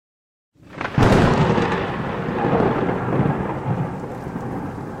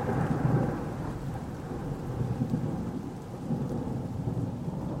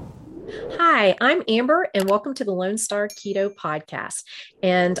Hi, I'm Amber, and welcome to the Lone Star Keto Podcast.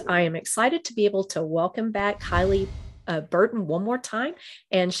 And I am excited to be able to welcome back Kylie Burton one more time.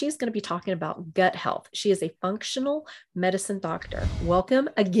 And she's going to be talking about gut health. She is a functional medicine doctor. Welcome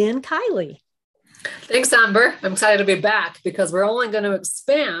again, Kylie. Thanks, Amber. I'm excited to be back because we're only going to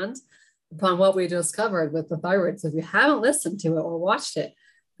expand upon what we just covered with the thyroid. So if you haven't listened to it or watched it,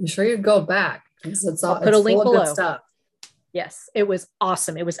 be sure you go back because I'll put a link below. Good stuff. Yes, it was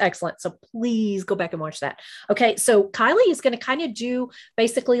awesome. It was excellent. So please go back and watch that. Okay, so Kylie is going to kind of do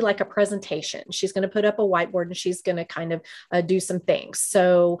basically like a presentation. She's going to put up a whiteboard and she's going to kind of do some things.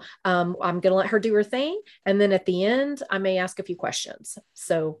 So I'm going to let her do her thing. And then at the end, I may ask a few questions.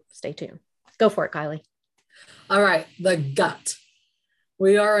 So stay tuned. Go for it, Kylie. All right, the gut.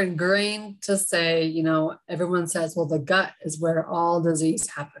 We are ingrained to say, everyone says, well, the gut is where all disease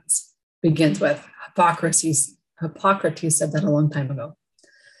begins with. Hippocrates said that a long time ago.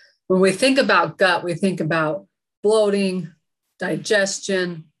 When we think about gut, we think about bloating,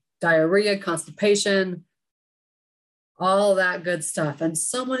 digestion, diarrhea, constipation, all that good stuff. And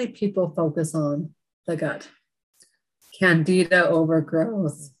so many people focus on the gut. Candida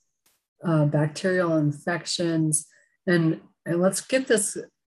overgrowth, bacterial infections. And let's get this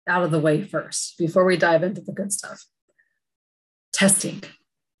out of the way first before we dive into the good stuff. Testing.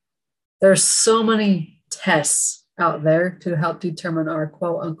 There's so many tests out there to help determine our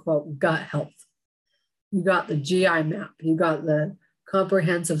quote unquote gut health. You got the GI map, you got the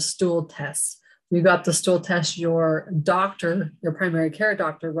comprehensive stool tests, you got the stool test your doctor, your primary care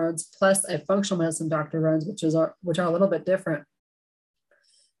doctor runs, plus a functional medicine doctor runs, which are a little bit different.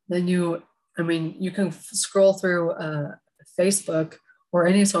 Then you can scroll through Facebook or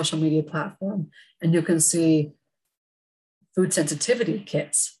any social media platform, and you can see food sensitivity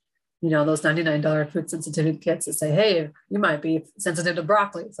kits. Those $99 food sensitivity kits that say, hey, you might be sensitive to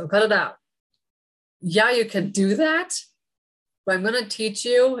broccoli, so cut it out. Yeah, you can do that, but I'm going to teach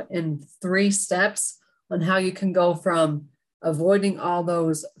you in 3 steps on how you can go from avoiding all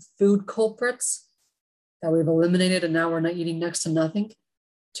those food culprits that we've eliminated and now we're not eating next to nothing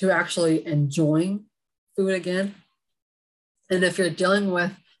to actually enjoying food again. And if you're dealing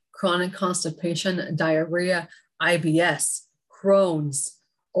with chronic constipation, diarrhea, IBS, Crohn's,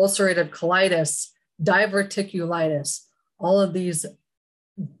 ulcerative colitis, diverticulitis, all of these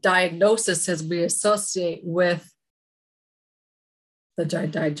diagnoses we associate with the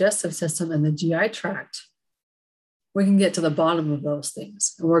digestive system and the GI tract, we can get to the bottom of those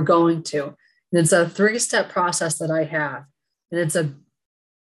things, and we're going to. And it's a 3-step process that I have, and it's a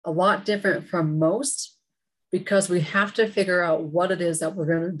lot different from most because we have to figure out what it is that we're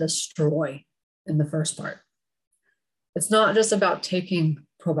going to destroy in the first part. It's not just about taking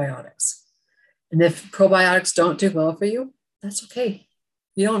probiotics. And if probiotics don't do well for you, that's okay.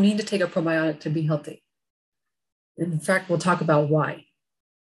 You don't need to take a probiotic to be healthy. In fact, we'll talk about why.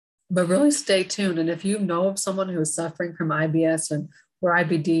 But really stay tuned. And if you know of someone who is suffering from IBS or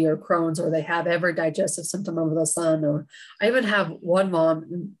IBD or Crohn's, or they have every digestive symptom under the sun, or I even have one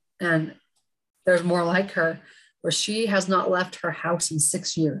mom, and there's more like her, where she has not left her house in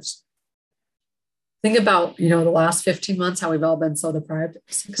 6 years. Think about, the last 15 months, how we've all been so deprived.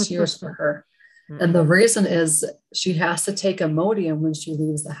 6 years for her. And the reason is she has to take Imodium when she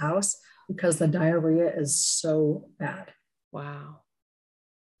leaves the house because the diarrhea is so bad. Wow.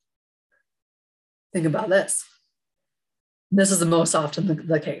 Think about this. This is the most often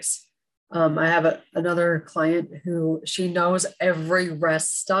the case. I have another client who she knows every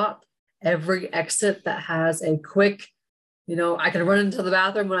rest stop, every exit that has a quick, I can run into the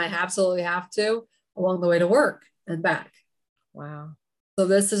bathroom when I absolutely have to, along the way to work and back. Wow. So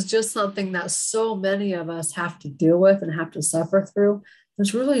this is just something that so many of us have to deal with and have to suffer through.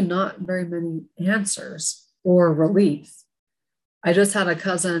 There's really not very many answers or relief. I just had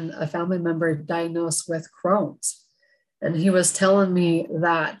a family member diagnosed with Crohn's, and he was telling me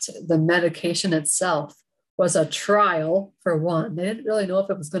that the medication itself was a trial for one. They didn't really know if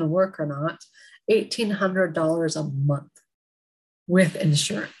it was going to work or not. $1,800 a month with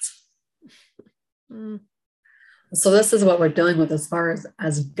insurance. So this is what we're dealing with as far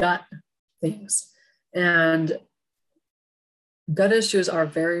as gut things. And gut issues are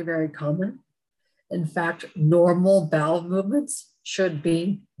very, very common. In fact, normal bowel movements should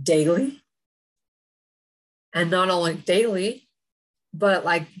be daily. And not only daily, but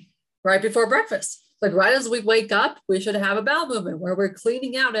like right before breakfast. Like right as we wake up, we should have a bowel movement where we're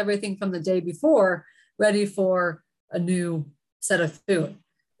cleaning out everything from the day before, ready for a new set of food.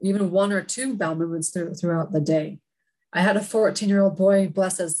 Even 1 or 2 bowel movements throughout the day. I had a 14-year-old boy,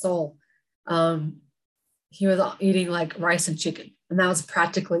 bless his soul. He was eating like rice and chicken And that was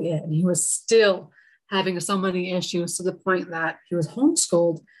practically it. And he was still having so many issues to the point that he was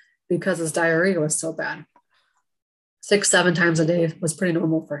homeschooled because his diarrhea was so bad. 6-7 times a day was pretty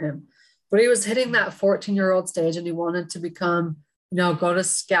normal for him. But he was hitting that 14-year-old stage, and he wanted to become, go to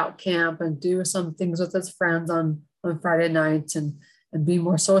scout camp and do some things with his friends on Friday nights and be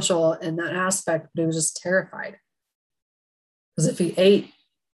more social in that aspect. But he was just terrified. Because if he ate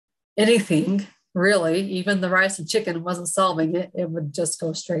anything, really, even the rice and chicken wasn't solving it, it would just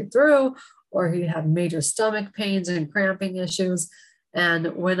go straight through, or he'd have major stomach pains and cramping issues.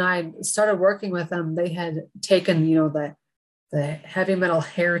 And when I started working with them, they had taken, the heavy metal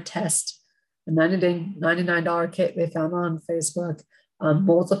hair test, the $99 kit they found on Facebook,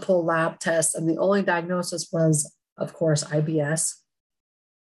 multiple lab tests. And the only diagnosis was, of course, IBS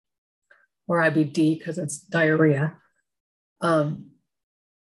or IBD because it's diarrhea. But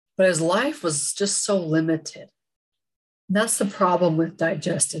his life was just so limited. And that's the problem with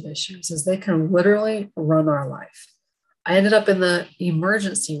digestive issues, is they can literally run our life. I ended up in the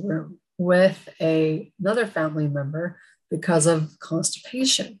emergency room with another family member because of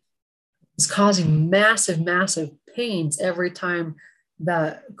constipation. It was causing massive, massive pains every time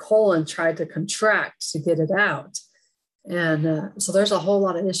the colon tried to contract to get it out. And so there's a whole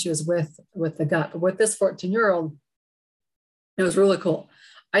lot of issues with the gut. But with this 14-year-old, it was really cool.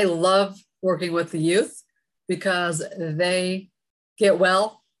 I love working with the youth because they get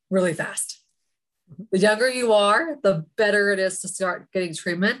well really fast. The younger you are, the better it is to start getting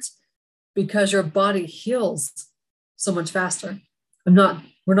treatment because your body heals so much faster.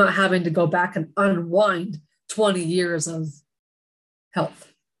 We're not having to go back and unwind 20 years of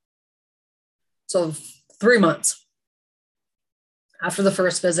health. So 3 months after the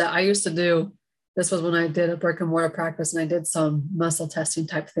first visit, I used to do, this was when I did a brick and mortar practice and I did some muscle testing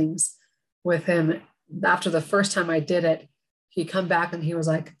type things with him. After the first time I did it, he come back and he was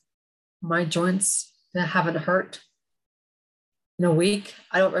like, my joints haven't hurt in a week.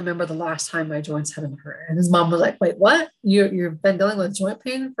 I don't remember the last time my joints hadn't hurt. And his mom was like, wait, what? You've been dealing with joint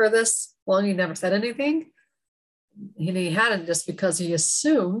pain for this long? You never said anything? And he hadn't, just because he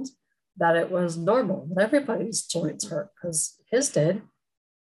assumed that it was normal, that everybody's joints hurt, because his did.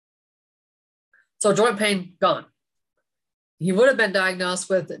 So joint pain, gone. He would have been diagnosed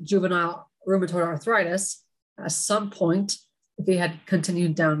with juvenile rheumatoid arthritis at some point if he had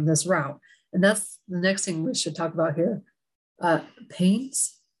continued down this route. And that's the next thing we should talk about here.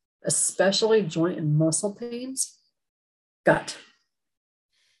 Pains, especially joint and muscle pains, gut.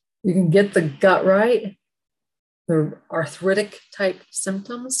 You can get the gut right, the arthritic type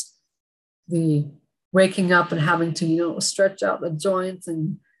symptoms, the waking up and having to, stretch out the joints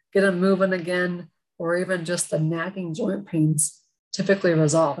and get them moving again, or even just the nagging joint pains typically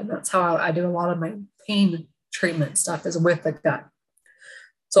resolve. And that's how I do a lot of my pain treatment stuff, is with the gut.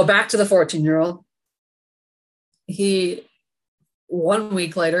 So back to the 14-year-old. He, 1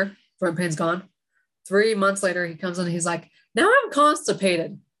 week later, joint pain's gone. 3 months later, he comes in and he's like, now I'm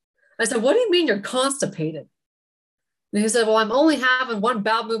constipated. I said, what do you mean you're constipated? And he said, well, I'm only having one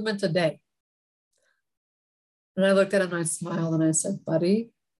bowel movement a day. And I looked at him and I smiled and I said,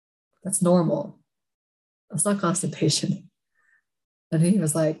 buddy, that's normal. That's not constipation. And he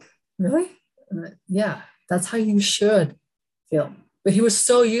was like, really? Yeah, that's how you should feel. But he was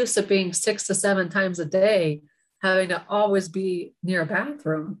so used to being 6 to 7 times a day, having to always be near a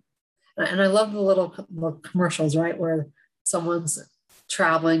bathroom. And I love the little commercials, right, where someone's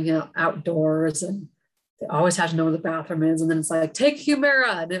traveling, outdoors, and they always have to know where the bathroom is. And then it's like, take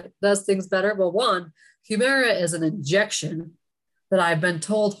Humira, and it does things better. Well, one, Humira is an injection that I've been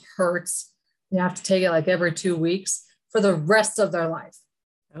told hurts. They have to take it like every 2 weeks for the rest of their life.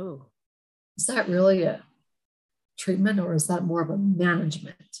 Oh, is that really a treatment, or is that more of a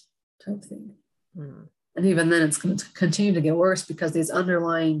management type thing? And even then, it's going to continue to get worse because these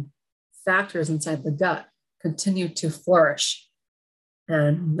underlying factors inside the gut continue to flourish,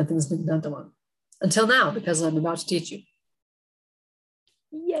 and nothing's been done to them until now, because I'm about to teach you.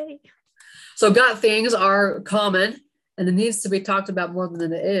 Yay. So gut things are common, and it needs to be talked about more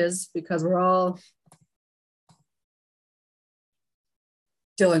than it is, because we're all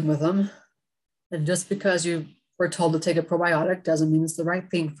dealing with them. And just because you were told to take a probiotic doesn't mean it's the right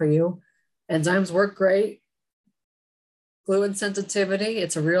thing for you. Enzymes work great. Gluten sensitivity,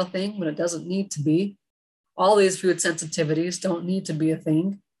 it's a real thing, but it doesn't need to be. All these food sensitivities don't need to be a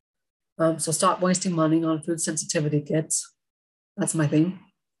thing. So stop wasting money on food sensitivity kits. That's my thing.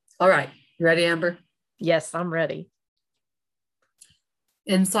 All right. You ready, Amber? Yes, I'm ready.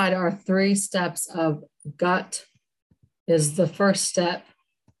 Inside our 3 steps of gut is the first step,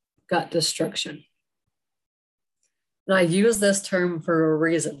 gut destruction. And I use this term for a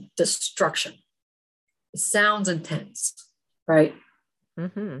reason, destruction. It sounds intense, right?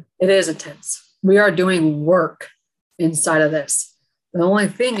 Mm-hmm. It is intense. We are doing work inside of this. The only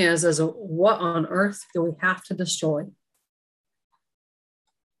thing is what on earth do we have to destroy?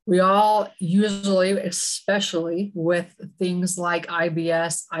 We all usually, especially with things like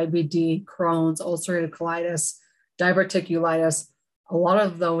IBS, IBD, Crohn's, ulcerative colitis, diverticulitis, a lot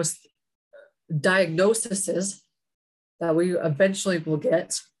of those diagnoses that we eventually will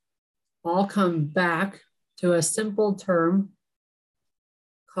get all come back to a simple term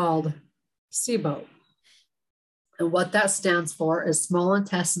called SIBO. And what that stands for is small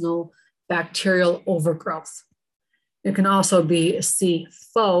intestinal bacterial overgrowth. It can also be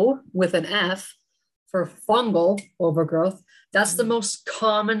CFO with an F for fungal overgrowth. That's the most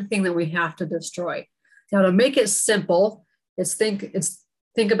common thing that we have to destroy. Now, to make it simple,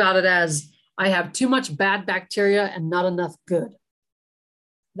 think about it as I have too much bad bacteria and not enough good.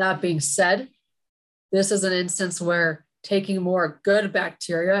 That being said, this is an instance where taking more good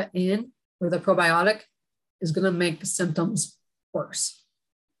bacteria in with a probiotic is going to make symptoms worse.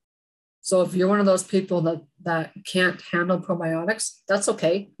 So if you're one of those people that can't handle probiotics, that's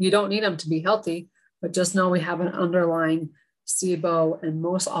okay. You don't need them to be healthy, but just know we have an underlying SIBO and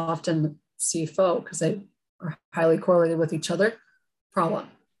most often CFO, because they are highly correlated with each other, problem.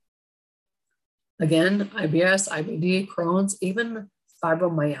 Again, IBS, IBD, Crohn's, even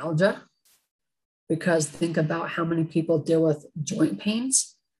fibromyalgia, because think about how many people deal with joint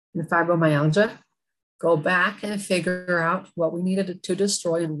pains and fibromyalgia. Go back and figure out what we needed to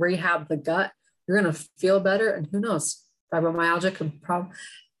destroy and rehab the gut. You're going to feel better. And who knows, fibromyalgia could probably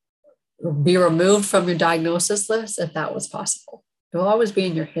be removed from your diagnosis list if that was possible. It will always be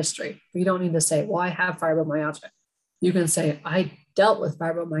in your history. You don't need to say, well, I have fibromyalgia. You can say, I dealt with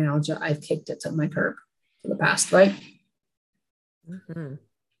fibromyalgia. I've kicked it to my curb for the past, right? Mm-hmm.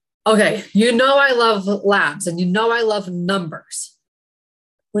 Okay. I love labs and I love numbers.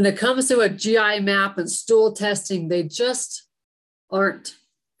 When it comes to a GI map and stool testing, they just aren't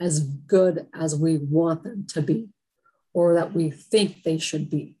as good as we want them to be or that we think they should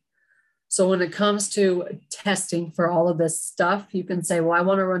be. So when it comes to testing for all of this stuff, you can say, well, I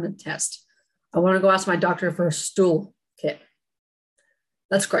want to run a test. I want to go ask my doctor for a stool kit.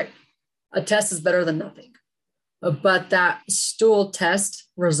 That's great. A test is better than nothing. But that stool test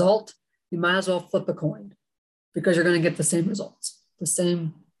result, you might as well flip a coin because you're going to get the same results, the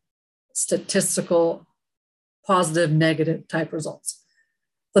same statistical positive, negative type results.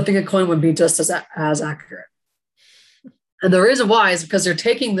 Flipping a coin would be just as accurate. And the reason why is because they're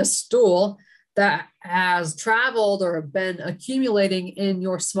taking the stool that has traveled or been accumulating in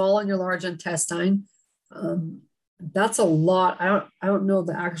your small and your large intestine. That's a lot. I don't know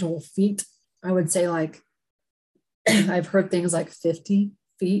the actual feet. I would say like, I've heard things like 50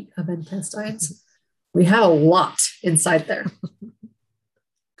 feet of intestines. We have a lot inside there.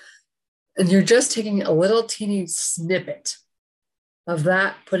 And you're just taking a little teeny snippet of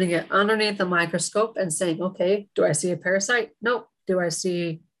that, putting it underneath the microscope and saying, okay, do I see a parasite? Nope. Do I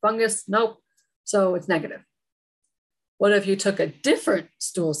see fungus? Nope. So it's negative. What if you took a different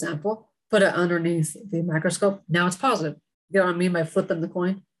stool sample, put it underneath the microscope? Now it's positive. You know what I mean by flipping the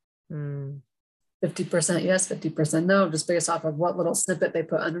coin? 50% yes, 50% no, just based off of what little snippet they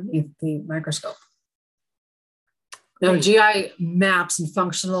put underneath the microscope. Now, GI maps and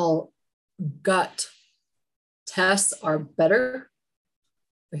functional gut tests are better.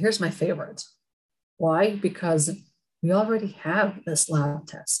 But here's my favorite. Why? Because we already have this lab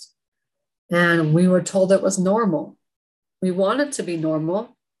test and we were told it was normal. We want it to be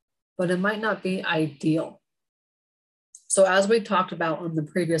normal, but it might not be ideal. So as we talked about on the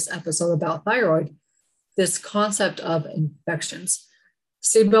previous episode about thyroid, this concept of infections,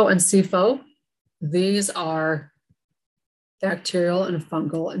 SIBO and CFO, these are bacterial and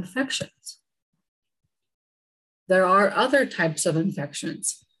fungal infections. There are other types of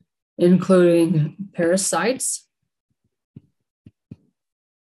infections, including parasites,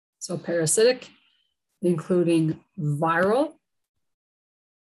 so parasitic, including viral.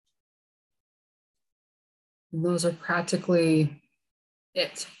 And those are practically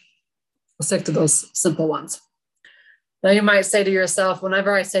it. We'll stick to those simple ones. Now you might say to yourself,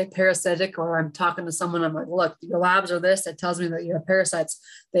 whenever I say parasitic or I'm talking to someone, I'm like, look, your labs are this, it tells me that you have parasites.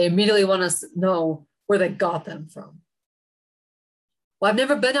 They immediately want to know where they got them from. Well, I've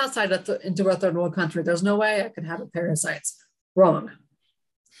never been outside into a third world country. There's no way I could have parasites. Wrong.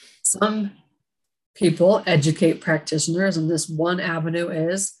 Some people educate practitioners, and this one avenue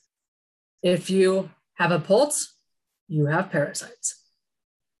is if you have a pulse, you have parasites.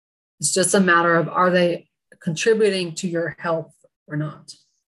 It's just a matter of, are they contributing to your health or not.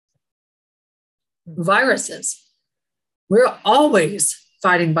 Viruses. We're always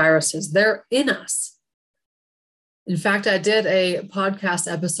fighting viruses. They're in us. In fact, I did a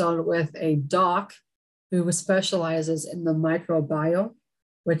podcast episode with a doc who specializes in the microbiome,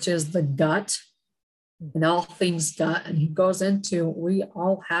 which is the gut and all things gut. And he goes into, we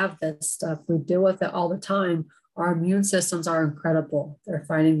all have this stuff. We deal with it all the time. Our immune systems are incredible. They're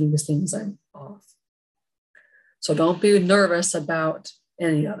fighting these things off. So don't be nervous about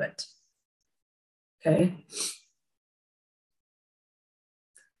any of it. Okay.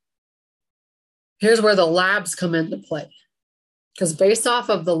 Here's where the labs come into play. Because based off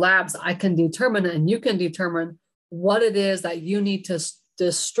of the labs, I can determine, and you can determine what it is that you need to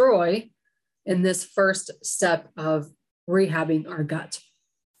destroy in this first step of rehabbing our gut.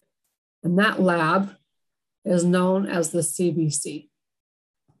 And that lab is known as the CBC,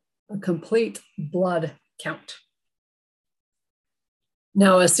 a complete blood count.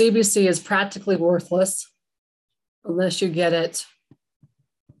 Now, a CBC is practically worthless unless you get it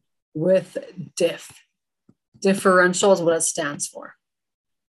with DIF. Differential is what it stands for.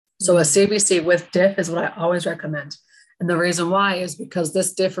 So a CBC with DIF is what I always recommend. And the reason why is because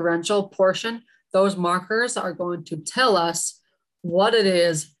this differential portion, those markers are going to tell us what it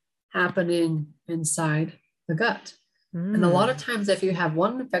is happening inside the gut. And a lot of times, if you have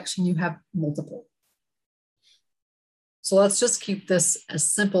one infection, you have multiple. So let's just keep this as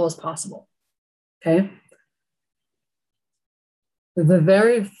simple as possible. Okay. The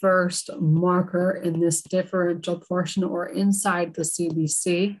very first marker in this differential portion or inside the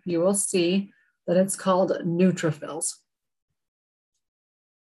CBC, you will see that it's called neutrophils.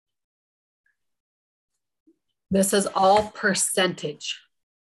 This is all percentage.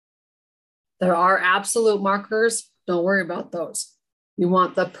 There are absolute markers. Don't worry about those. You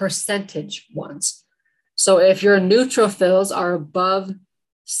want the percentage ones. So if your neutrophils are above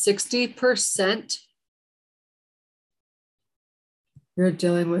 60%, you're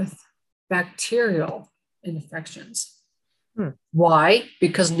dealing with bacterial infections. Why?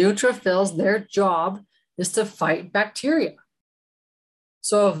 Because neutrophils, their job is to fight bacteria.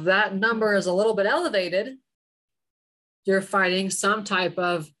 So if that number is a little bit elevated, you're fighting some type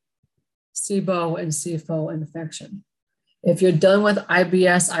of SIBO and SIFO infection. If you're done with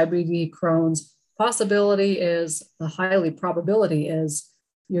IBS, IBD, Crohn's, the highly probability is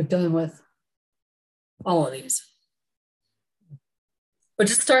you're dealing with all of these. But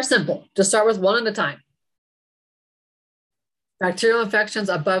just start simple. Just start with one at a time. Bacterial infections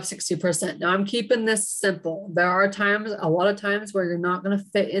above 60%. Now I'm keeping this simple. There are times, a lot of times where you're not going to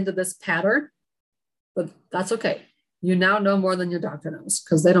fit into this pattern, but that's okay. You now know more than your doctor knows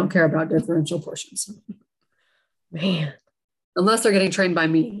because they don't care about differential portions. Man. Unless they're getting trained by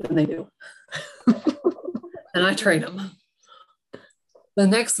me, then they do. And I train them. The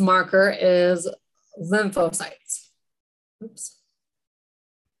next marker is lymphocytes. Oops.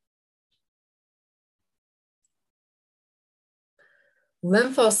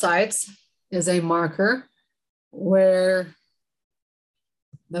 Lymphocytes is a marker where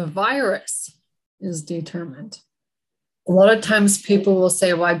the virus is determined. A lot of times people will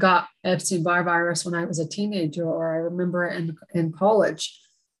say, well, I got Epstein-Barr virus when I was a teenager, or I remember it in college.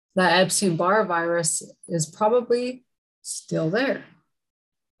 That Epstein-Barr virus is probably still there.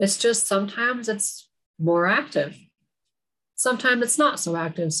 It's just sometimes it's more active. Sometimes it's not so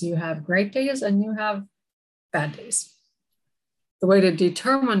active. So you have great days and you have bad days. The way to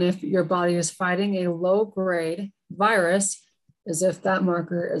determine if your body is fighting a low-grade virus is if that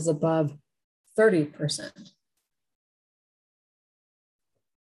marker is above 30%.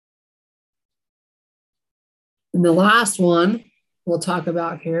 And the last one we'll talk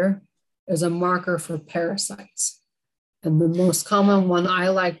about here is a marker for parasites. And the most common one I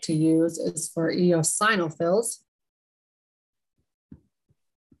like to use is for eosinophils.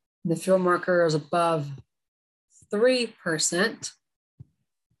 And if your marker is above 3%,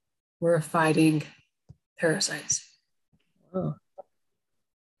 we're fighting parasites. Oh.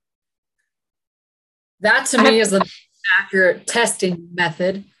 That to me is the accurate testing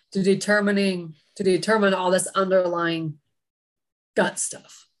method to determine all this underlying gut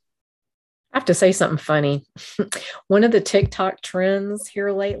stuff. I have to say something funny. One of the TikTok trends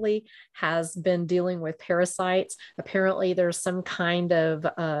here lately has been dealing with parasites. Apparently, there's some kind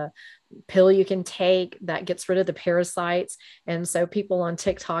of pill you can take that gets rid of the parasites. And so people on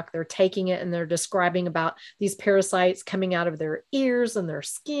TikTok, they're taking it and they're describing about these parasites coming out of their ears and their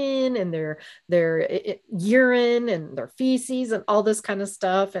skin and their urine and their feces and all this kind of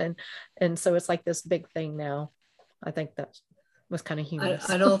stuff. And so it's like this big thing now. I think that's was kind of humorous.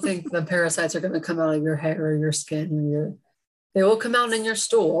 I don't think the parasites are going to come out of your hair or your skin or they will come out in your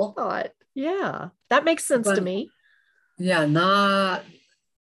stool. But yeah, that makes sense to me. Yeah, not.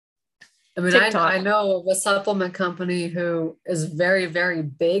 I mean, I know of a supplement company who is very, very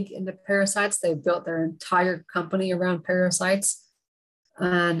big into parasites. They built their entire company around parasites.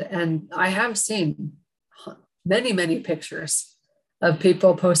 And I have seen many, many pictures of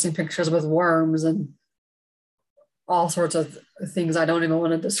people posting pictures with worms and all sorts of things I don't even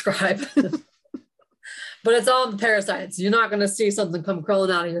want to describe. But it's all the parasites. You're not going to see something come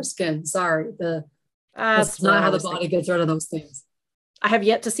crawling out of your skin. Sorry. That's not how the body gets rid of those things. I have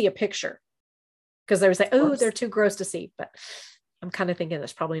yet to see a picture because they would say, oh, they're too gross to see. But I'm kind of thinking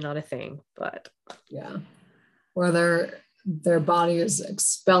that's probably not a thing. But yeah, where their body is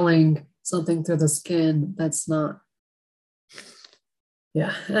expelling something through the skin that's not.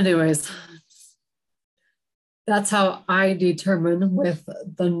 Yeah. Anyways, that's how I determine with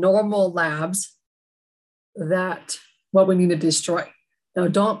the normal labs that what we need to destroy. Now,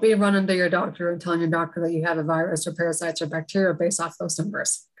 don't be running to your doctor and telling your doctor that you have a virus or parasites or bacteria based off those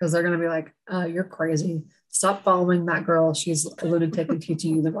numbers, because they're going to be like, you're crazy. Stop following that girl. She's a lunatic and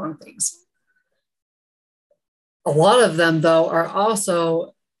teaching you the wrong things. A lot of them, though, are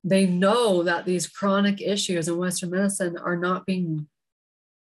also, they know that these chronic issues in Western medicine are not being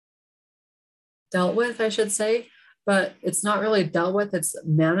dealt with, I should say, but it's not really dealt with. It's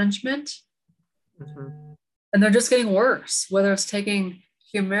management. Mm-hmm. And they're just getting worse, whether it's taking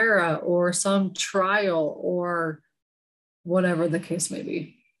Humira or some trial or whatever the case may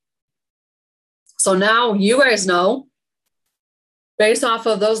be. So now you guys know, based off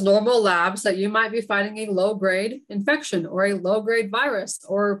of those normal labs, that you might be fighting a low-grade infection or a low-grade virus,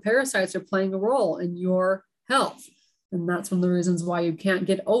 or parasites are playing a role in your health. And that's one of the reasons why you can't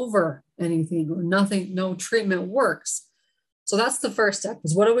get over anything or nothing, no treatment works. So that's the first step,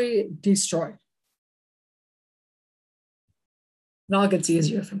 is what do we destroy? It all gets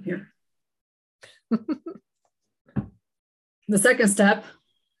easier from here. The second step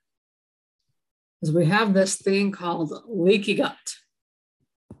is we have this thing called leaky gut.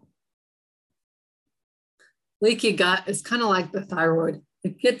 Leaky gut is kind of like the thyroid.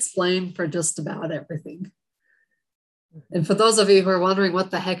 It gets blamed for just about everything. And for those of you who are wondering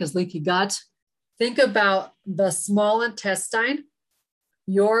what the heck is leaky gut, think about the small intestine.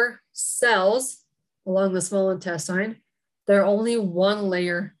 Your cells along the small intestine, they're only one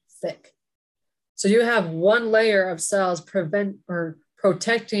layer thick. So you have one layer of cells protecting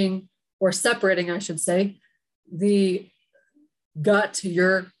or separating, I should say, the gut,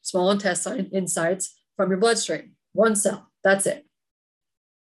 your small intestine insides from your bloodstream. One cell, that's it.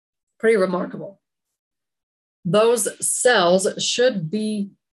 Pretty remarkable. Those cells should be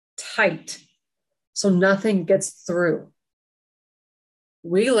tight so nothing gets through.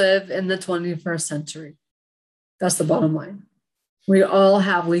 We live in the 21st century. That's the bottom line. We all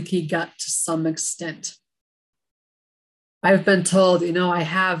have leaky gut to some extent. I've been told, I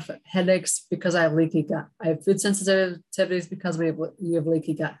have headaches because I have leaky gut. I have food sensitivities because you have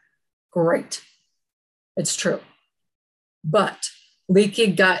leaky gut. Great. It's true. But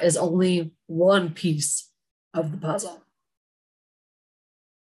leaky gut is only one piece of the puzzle.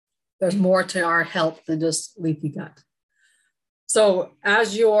 There's more to our health than just leaky gut. So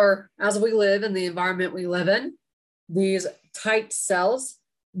as we live in the environment we live in, these tight cells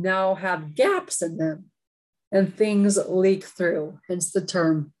now have gaps in them and things leak through, hence the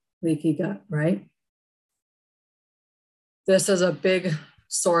term leaky gut, right? This is a big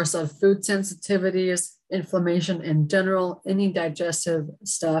source of food sensitivities, inflammation in general, any digestive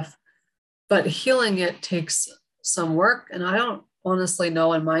stuff, but healing it takes some work. And I don't honestly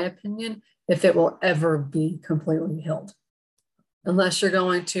know, in my opinion, if it will ever be completely healed, unless you're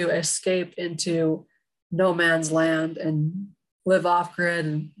going to escape into no man's land and live off grid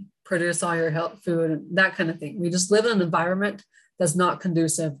and produce all your health food and that kind of thing. We just live in an environment that's not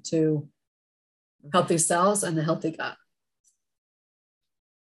conducive to healthy cells and a healthy gut.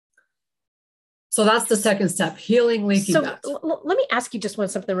 So that's the second step, healing leaky gut. Let me ask you just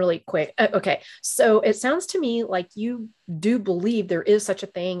something really quick. Okay. So it sounds to me like you do believe there is such a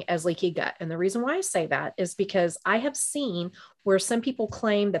thing as leaky gut. And the reason why I say that is because I have seen where some people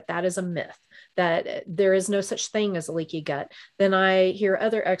claim that that is a myth, that there is no such thing as a leaky gut. Then I hear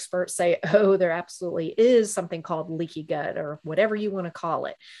other experts say, oh, there absolutely is something called leaky gut or whatever you want to call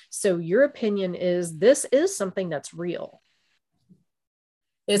it. So your opinion is this is something that's real.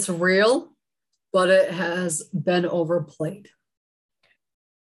 It's real, but it has been overplayed.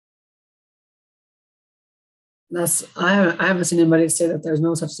 I haven't seen anybody say that there's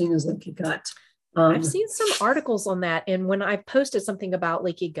no such thing as leaky gut. I've seen some articles on that. And when I've posted something about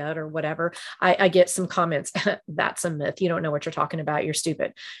leaky gut or whatever, I get some comments. That's a myth. You don't know what you're talking about. You're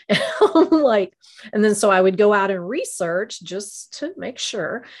stupid. And I'm like, and then so I would go out and research just to make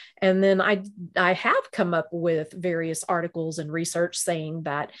sure. And then I have come up with various articles and research saying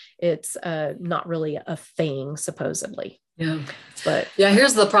that it's not really a thing, supposedly. Yeah. But yeah,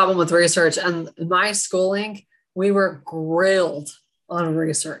 here's the problem with research. And my schooling, we were grilled on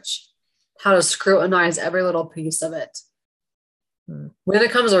research, how to scrutinize every little piece of it. When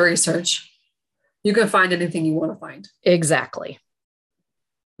it comes to research, you can find anything you want to find. Exactly.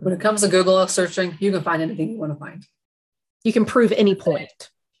 When it comes to Google searching, you can find anything you want to find. You can prove any point.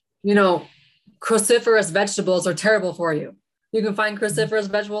 You know, cruciferous vegetables are terrible for you. You can find cruciferous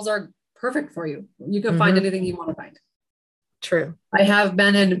vegetables are perfect for you. You can find anything you want to find. True. I have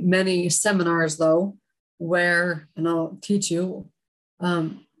been in many seminars though, where, and I'll teach you,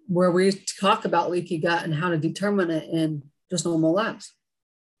 where we talk about leaky gut and how to determine it in just normal labs.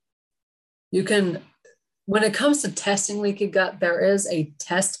 You can, when it comes to testing leaky gut, there is a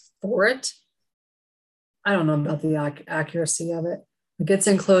test for it. I don't know about the accuracy of it. It gets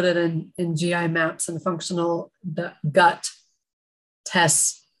included in GI maps and functional gut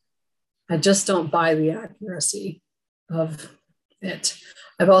tests. I just don't buy the accuracy of it.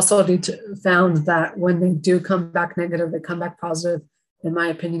 I've also found that when they do come back negative, they come back positive. In my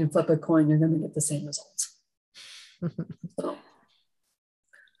opinion, flip a coin, you're going to get the same results. So,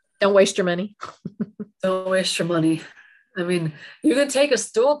 don't waste your money. Don't waste your money. I mean, you can take a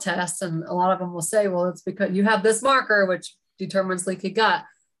stool test, and a lot of them will say, well, it's because you have this marker, which determines leaky gut.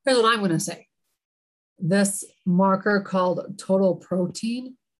 Here's what I'm going to say. This marker called total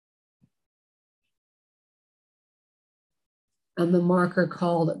protein and the marker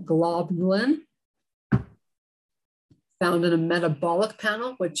called globulin, found in a metabolic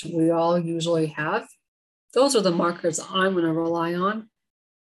panel, which we all usually have. Those are the markers I'm going to rely on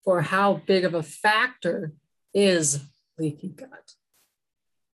for how big of a factor is leaky gut.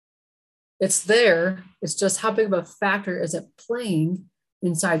 It's there. It's just how big of a factor is it playing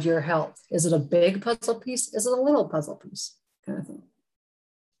inside your health? Is it a big puzzle piece? Is it a little puzzle piece? Kind of thing.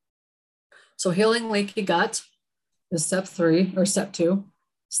 So healing leaky gut is step 3 or step 2.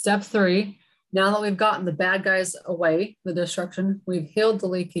 Step 3, now that we've gotten the bad guys away, the destruction, we've healed the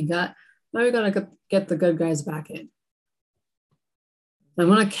leaky gut. Now we're going to get the good guys back in. I'm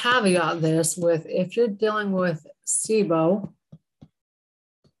going to caveat this with, if you're dealing with SIBO,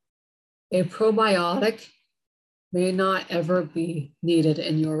 a probiotic may not ever be needed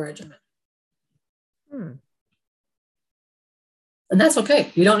in your regimen. And that's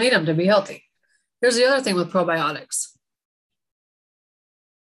okay. You don't need them to be healthy. Here's the other thing with probiotics.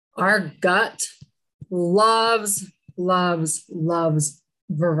 Our gut loves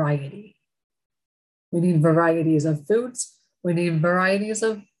variety. We need varieties of foods. We need varieties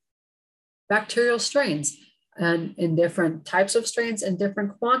of bacterial strains, and in different types of strains and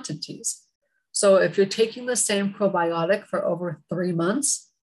different quantities. So if you're taking the same probiotic for over 3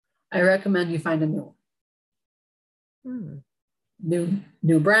 months, I recommend you find a new one.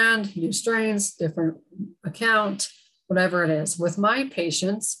 New brand, new strains, different account, whatever it is. With my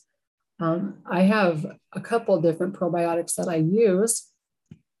patients, I have a couple of different probiotics that I use,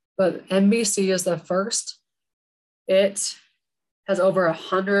 but MBC is the first. It has over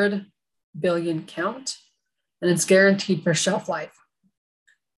 100 billion count, and it's guaranteed for shelf life.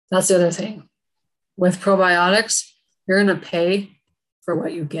 That's the other thing. With probiotics, you're going to pay for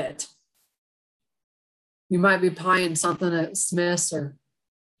what you get. You might be buying something at Smith's or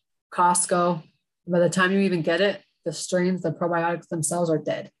Costco. By the time you even get it, the strains, the probiotics themselves are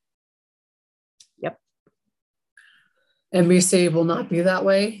dead. Yep. MBC will not be that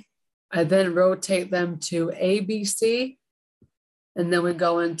way. I then rotate them to ABC, and then we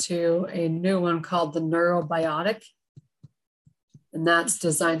go into a new one called the Neurobiotic. And that's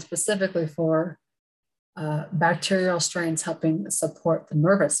designed specifically for bacterial strains helping support the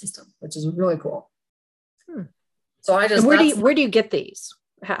nervous system, which is really cool. So I just— And where do you get these?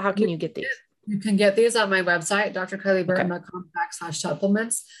 How can you get these? You can get these on my website,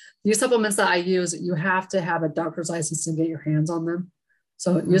 drkylieburton.com/supplements. These supplements that I use, you have to have a doctor's license to get your hands on them.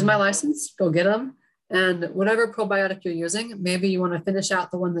 So use my license, go get them. And whatever probiotic you're using, maybe you want to finish out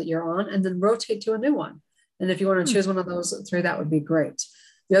the one that you're on and then rotate to a new one. And if you want to choose one of those 3, that would be great.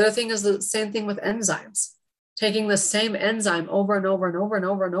 The other thing is the same thing with enzymes. Taking the same enzyme over and over and over and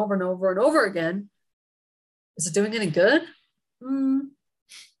over and over and over and over again. Is it doing any good?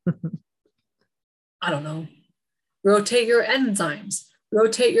 I don't know. Rotate your enzymes,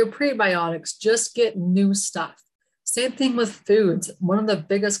 rotate your prebiotics, just get new stuff. Same thing with foods. One of the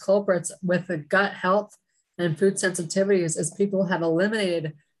biggest culprits with the gut health and food sensitivities is people have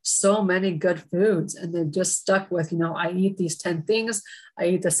eliminated so many good foods and they're just stuck with, I eat these 10 things. I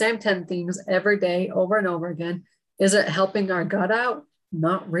eat the same 10 things every day over and over again. Is it helping our gut out?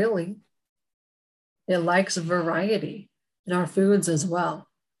 Not really. It likes variety in our foods as well.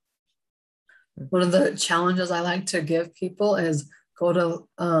 One of the challenges I like to give people is go to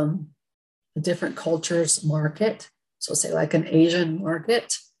a different culture's market. So say like an Asian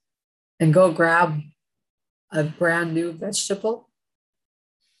market and go grab a brand new vegetable,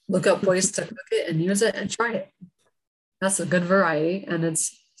 look up ways to cook it and use it and try it. That's a good variety and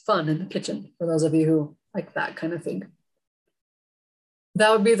it's fun in the kitchen for those of you who like that kind of thing.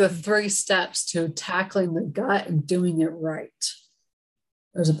 That would be the 3 steps to tackling the gut and doing it right.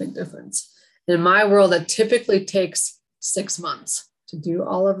 There's a big difference. In my world, it typically takes 6 months to do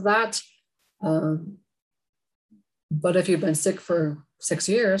all of that. But if you've been sick for 6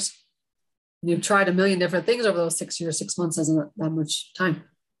 years, you've tried a million different things over those 6 years, 6 months isn't that much time.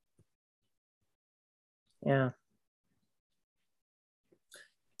 Yeah.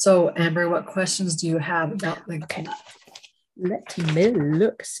 So Amber, what questions do you have about the Okay. Let me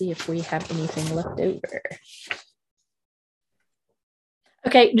look, see if we have anything left over.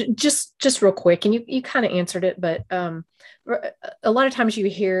 Okay, just real quick, and you kind of answered it, but a lot of times you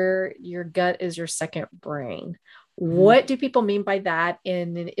hear your gut is your second brain. What do people mean by that?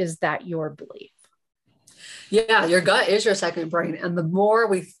 And is that your belief? Yeah, your gut is your second brain. And the more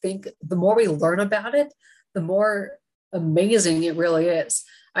we think, the more we learn about it, the more amazing it really is.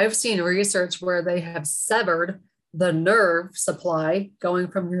 I've seen research where they have severed the nerve supply going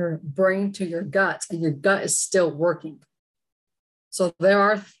from your brain to your gut, and your gut is still working. So there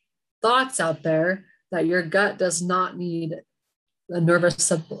are thoughts out there that your gut does not need a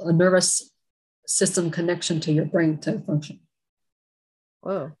nervous system connection to your brain to function.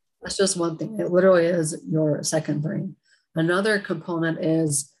 Whoa. That's just one thing. It literally is your second brain. Another component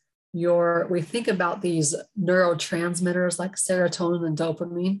is we think about these neurotransmitters like serotonin and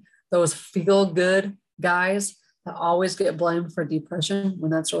dopamine, those feel good guys that always get blamed for depression when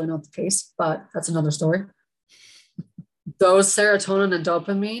that's really not the case, but that's another story. Those serotonin and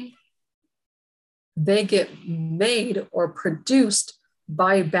dopamine, they get made or produced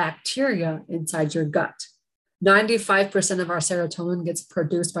by bacteria inside your gut. 95% of our serotonin gets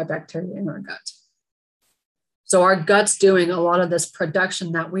produced by bacteria in our gut. So our gut's doing a lot of this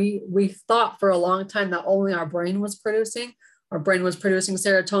production that we thought for a long time that only our brain was producing. Our brain was producing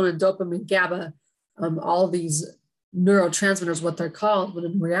serotonin, dopamine, GABA, all these neurotransmitters, what they're called, but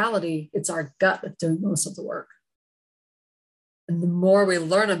in reality, it's our gut that's doing most of the work. And the more we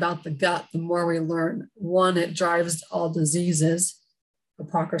learn about the gut, the more we learn, one, it drives all diseases.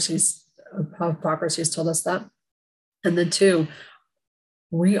 Hippocrates told us that. And then 2,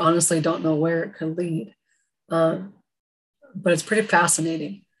 we honestly don't know where it could lead. But it's pretty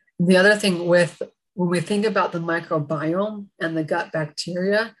fascinating. And the other thing when we think about the microbiome and the gut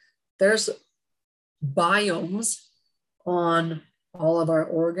bacteria, there's biomes on all of our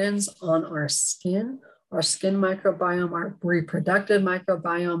organs, on our skin microbiome, our reproductive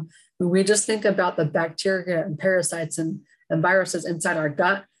microbiome. When we just think about the bacteria and parasites and viruses inside our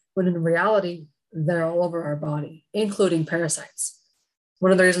gut, when in reality, they're all over our body, including parasites.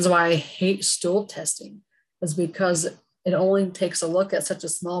 One of the reasons why I hate stool testing is because it only takes a look at such a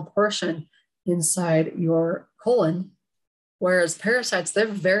small portion inside your colon, whereas parasites, they're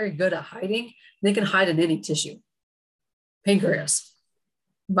very good at hiding. They can hide in any tissue. Pancreas.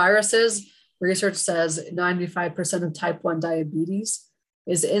 Viruses, research says 95% of type 1 diabetes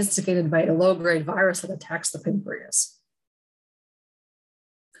is instigated by a low-grade virus that attacks the pancreas.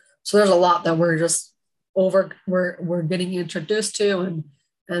 So there's a lot that we're getting introduced to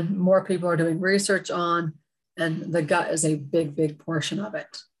and more people are doing research on, and the gut is a big, big portion of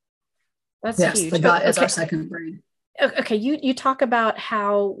it. That's huge. The gut is our second brain. Okay, you talk about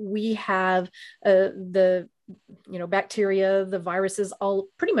how we have the bacteria, the viruses,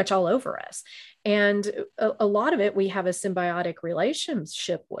 pretty much all over us, and a lot of it we have a symbiotic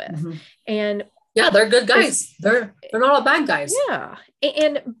relationship with, and yeah, they're good guys. They're not all bad guys. Yeah,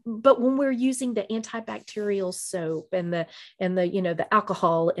 but when we're using the antibacterial soap and the the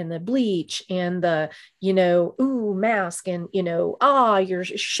alcohol and the bleach and the mask and you're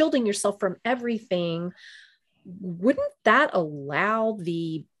shielding yourself from everything, wouldn't that allow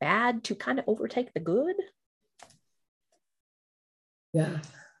the bad to kind of overtake the good? Yeah.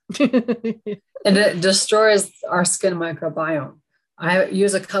 And it destroys our skin microbiome. I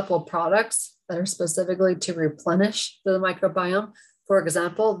use a couple of products that are specifically to replenish the microbiome. For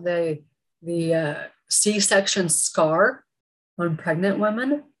example, the C-section scar on pregnant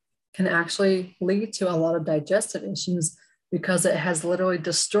women can actually lead to a lot of digestive issues because it has literally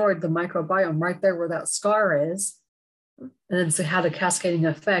destroyed the microbiome right there where that scar is. And it's had a cascading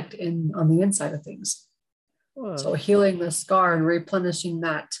effect on the inside of things. Whoa. So healing the scar and replenishing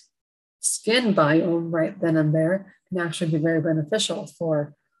that skin biome right then and there can actually be very beneficial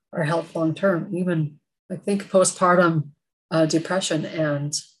for our health long term, even I think postpartum depression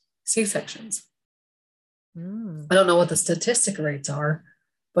and C-sections. I don't know what the statistic rates are,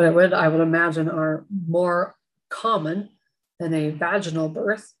 but I would imagine are more common than a vaginal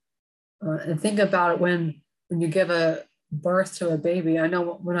birth. And think about it when you give a birth to a baby. I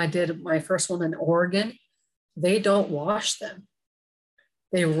know when I did my first one in Oregon, they don't wash them.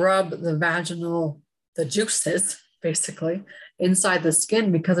 They rub the juices basically inside the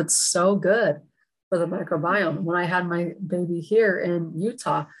skin because it's so good for the microbiome. When I had my baby here in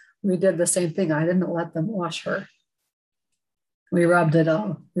Utah, we did the same thing. I didn't let them wash her. We rubbed it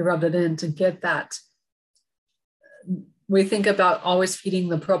in to get that. We think about always feeding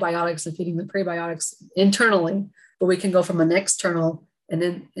the probiotics and feeding the prebiotics internally, but we can go from an external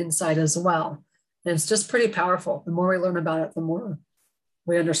and inside as well. And it's just pretty powerful. The more we learn about it, the more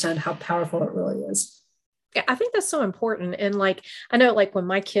we understand how powerful it really is. Yeah, I think that's so important. And like, I know like when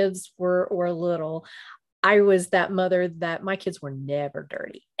my kids were little, I was that mother that my kids were never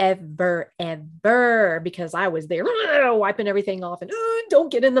dirty, ever, because I was there wiping everything off and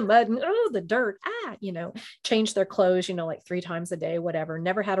don't get in the mud and the dirt, change their clothes, like 3 times a day, whatever.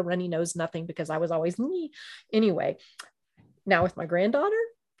 Never had a runny nose, nothing, because I was always anyway. Now with my granddaughter,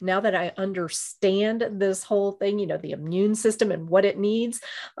 now that I understand this whole thing, the immune system and what it needs,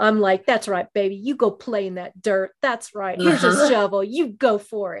 I'm like, that's right, baby. You go play in that dirt. That's right. Here's a shovel. You go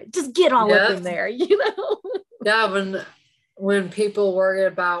for it. Just get all up in there, Yeah. When people worry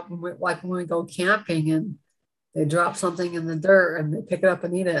about, like when we go camping and they drop something in the dirt and they pick it up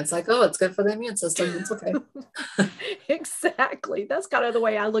and eat it, it's like, oh, it's good for the immune system. It's okay. Exactly. That's kind of the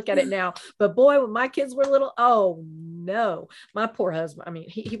way I look at it now. But boy, when my kids were little, oh no, my poor husband. I mean,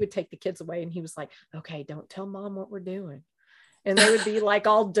 he would take the kids away and he was like, okay, don't tell mom what we're doing. And they would be like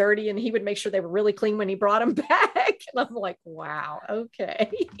all dirty and he would make sure they were really clean when he brought them back. And I'm like, wow, okay.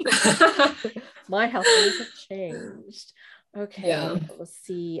 My health has changed. Okay, yeah. Let's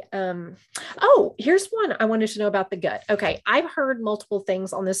see. Here's one I wanted to know about the gut. Okay, I've heard multiple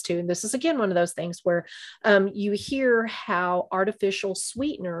things on this too. And this is again one of those things where you hear how artificial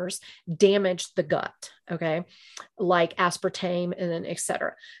sweeteners damage the gut. Okay, like aspartame and then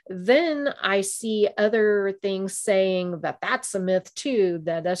etc. Then I see other things saying that that's a myth too,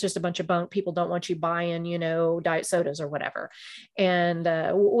 that's just a bunch of bunk. People don't want you buying, diet sodas or whatever. And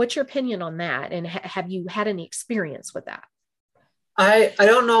what's your opinion on that? And have you had any experience with that? I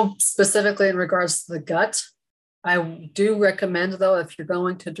don't know specifically in regards to the gut. I do recommend, though, if you're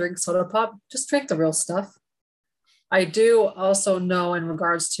going to drink soda pop, just drink the real stuff. I do also know in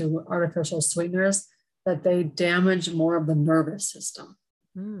regards to artificial sweeteners that they damage more of the nervous system.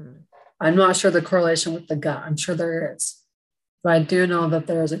 I'm not sure the correlation with the gut. I'm sure there is. But I do know that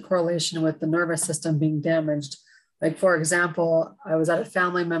there is a correlation with the nervous system being damaged. Like, for example, I was at a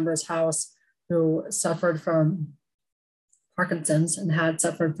family member's house who suffered from Parkinson's and had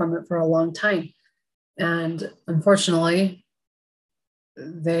suffered from it for a long time. And unfortunately,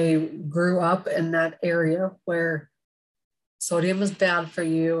 they grew up in that area where sodium is bad for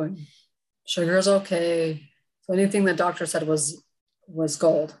you and sugar is okay. So anything the doctor said was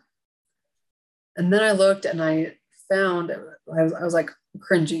gold. And then I looked and I found, I was like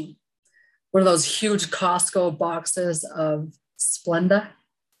cringing, one of those huge Costco boxes of Splenda.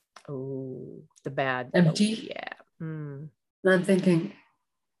 Oh, the bad. Empty. Yeah. And I'm thinking,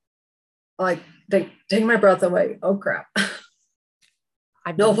 like, take my breath away. Oh, crap.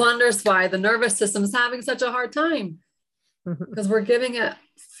 No wonders why the nervous system is having such a hard time, because we're giving it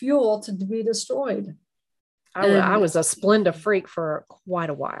fuel to be destroyed. I was a Splenda freak for quite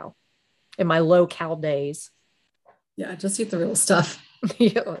a while in my low cal days. Yeah, just eat the real stuff. Just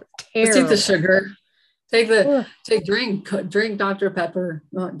eat the sugar. Drink Dr. Pepper,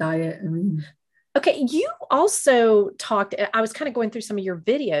 not diet. I mean, okay, you also talked, I was kind of going through some of your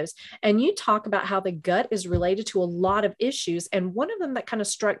videos, and you talk about how the gut is related to a lot of issues. And one of them that kind of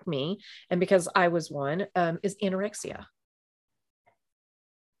struck me, and because I was one, is anorexia.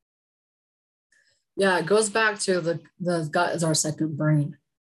 Yeah, it goes back to the gut is our second brain.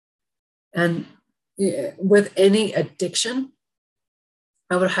 And with any addiction,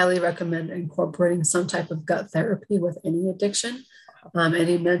 I would highly recommend incorporating some type of gut therapy with any addiction,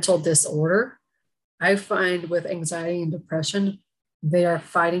 any mental disorder. I find with anxiety and depression, they are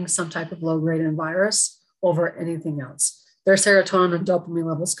fighting some type of low-grade virus over anything else. Their serotonin and dopamine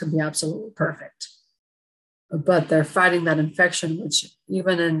levels could be absolutely perfect, but they're fighting that infection, which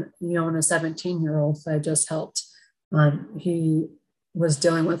even in a 17-year-old that I just helped, he was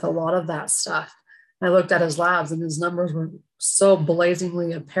dealing with a lot of that stuff. I looked at his labs and his numbers were so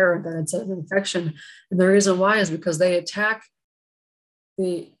blazingly apparent that it's an infection. And the reason why is because they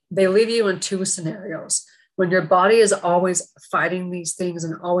leave you in two scenarios. When your body is always fighting these things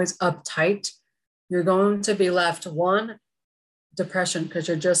and always uptight, you're going to be left, one, depression, because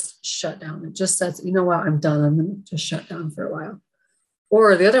you're just shut down. It just says, you know what, I'm done. I'm going to just shut down for a while.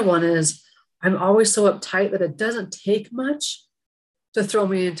 Or the other one is, I'm always so uptight that it doesn't take much to throw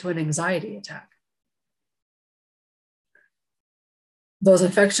me into an anxiety attack. Those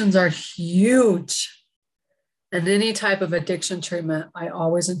infections are huge. And any type of addiction treatment, I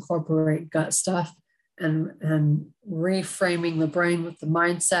always incorporate gut stuff and reframing the brain with the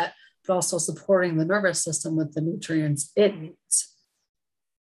mindset, but also supporting the nervous system with the nutrients it needs.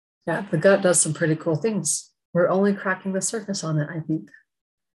 Yeah, the gut does some pretty cool things. We're only cracking the surface on it, I think.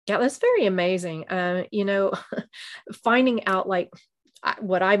 Yeah, that's very amazing. Finding out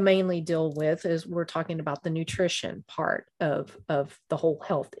what I mainly deal with is we're talking about the nutrition part of the whole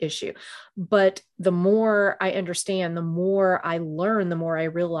health issue. But the more I understand, the more I learn, the more I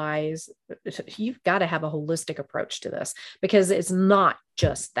realize you've got to have a holistic approach to this, because it's not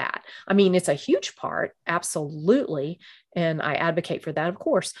just that. I mean, it's a huge part, absolutely. And I advocate for that, of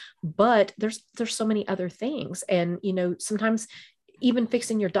course, but there's so many other things. And, sometimes even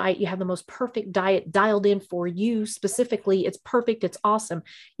fixing your diet, you have the most perfect diet dialed in for you specifically. It's perfect. It's awesome.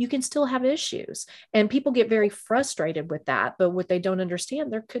 You can still have issues, and people get very frustrated with that. But what they don't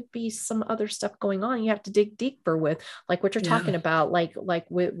understand, there could be some other stuff going on. You have to dig deeper with, like what you're talking about, like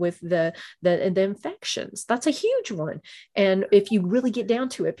with the infections. That's a huge one. And if you really get down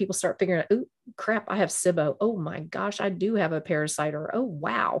to it, people start figuring out, oh crap, I have SIBO. Oh my gosh, I do have a parasite. Or, oh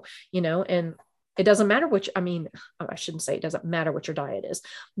wow, and it doesn't matter I shouldn't say it doesn't matter what your diet is,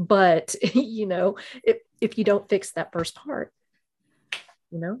 but if you don't fix that first part,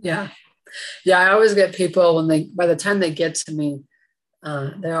 Yeah. Yeah. I always get people by the time they get to me,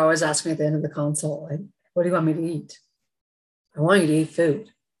 they're always asking me at the end of the consult, like, what do you want me to eat? I want you to eat food.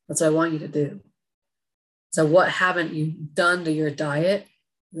 That's what I want you to do. So what haven't you done to your diet?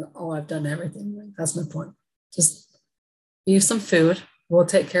 Oh, I've done everything. Like, that's my point. Just eat some food. We'll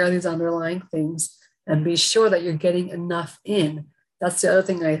take care of these underlying things and be sure that you're getting enough in. That's the other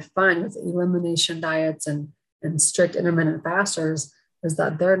thing I find with elimination diets and strict intermittent fasters, is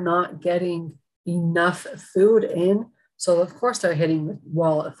that they're not getting enough food in. So of course they're hitting the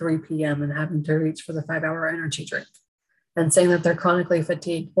wall at 3 p.m. and having to reach for the 5-hour energy drink and saying that they're chronically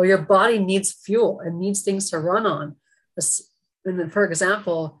fatigued. Well, your body needs fuel and needs things to run on. And then, for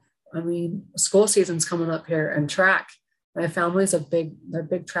example, school season's coming up here, and track. My family's they're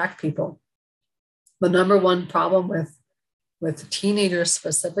big track people. The number one problem with teenagers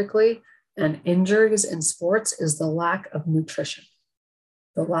specifically and injuries in sports is the lack of nutrition,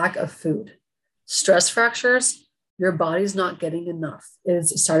 the lack of food. Stress fractures, your body's not getting enough.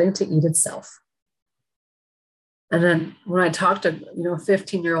 It's starting to eat itself. And then when I talk to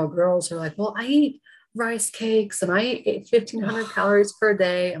 15-year-old girls who are like, well, I eat rice cakes and I eat 1,500 calories per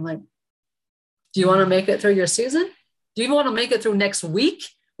day. I'm like, do you want to make it through your season? Do you even want to make it through next week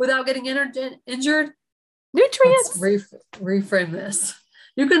without getting injured? Nutrients. Let's reframe this.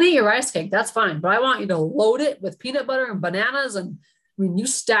 You can eat your rice cake. That's fine. But I want you to load it with peanut butter and bananas. And you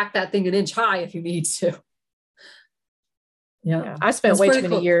stack that thing an inch high if you need to. Yeah. I spent way too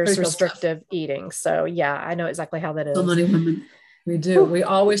many years restrictive eating. So yeah, I know exactly how that is. So many women, we do. We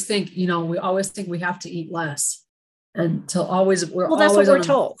always think, we have to eat less. Until we're that's always what we're on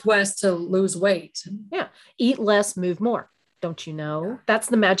told. A quest to lose weight. Yeah. Eat less, move more. Don't you know? That's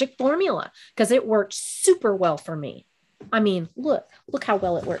the magic formula, because it worked super well for me. Look how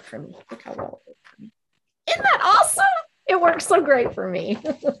well it worked for me. Look how well it worked for me. Isn't that awesome? It works so great for me.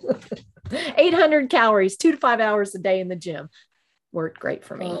 800 calories, 2 to 5 hours a day in the gym worked great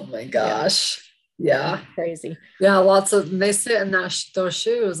for me. Oh my gosh. Yeah. Crazy. Yeah. They sit in those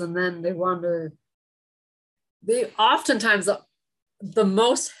shoes, and then they wonder. Oftentimes the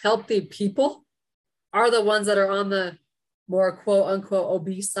most healthy people are the ones that are on the more quote unquote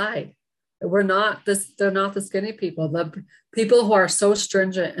obese side. They're not the skinny people. The people who are so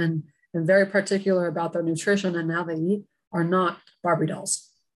stringent and very particular about their nutrition and how they eat are not Barbie dolls.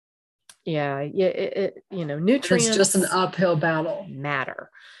 Yeah. Nutrients. It's just an uphill battle.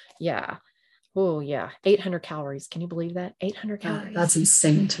 Matter. Yeah. Oh yeah. 800 calories. Can you believe that? 800 calories. That's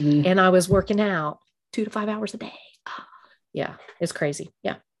insane to me. And I was working out 2 to 5 hours a day. Yeah. It's crazy.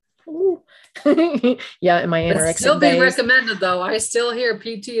 Yeah. Ooh. Yeah. In my It's anorexic still being days. recommended though. I still hear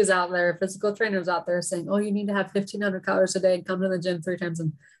PTs out there, physical trainers out there saying, oh, you need to have 1,500 calories a day and come to the gym three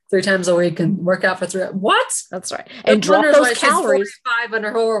times a week and work out for three. What? That's right. No And drop wonders those why she's calories. 45 and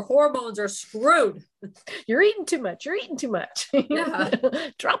her hormones are screwed. You're eating too much. You're eating too much. Yeah.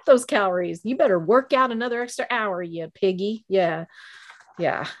 Drop those calories. You better work out another extra hour, you piggy. Yeah.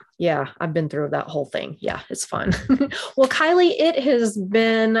 Yeah. Yeah. I've been through that whole thing. Yeah. It's fun. Well, Kylie, it has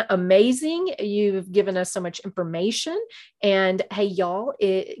been amazing. You've given us so much information. And hey, y'all,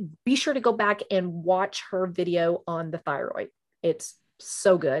 be sure to go back and watch her video on the thyroid. It's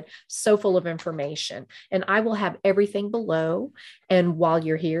so good, so full of information. And I will have everything below. And while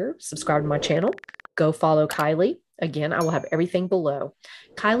you're here, subscribe to my channel, go follow Kylie. Again, I will have everything below.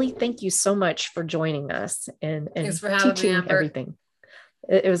 Kylie, thank you so much for joining us and Thanks for having teaching me, Amber. everything.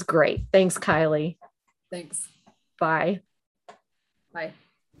 It was great. Thanks, Kylie. Thanks. Bye. Bye.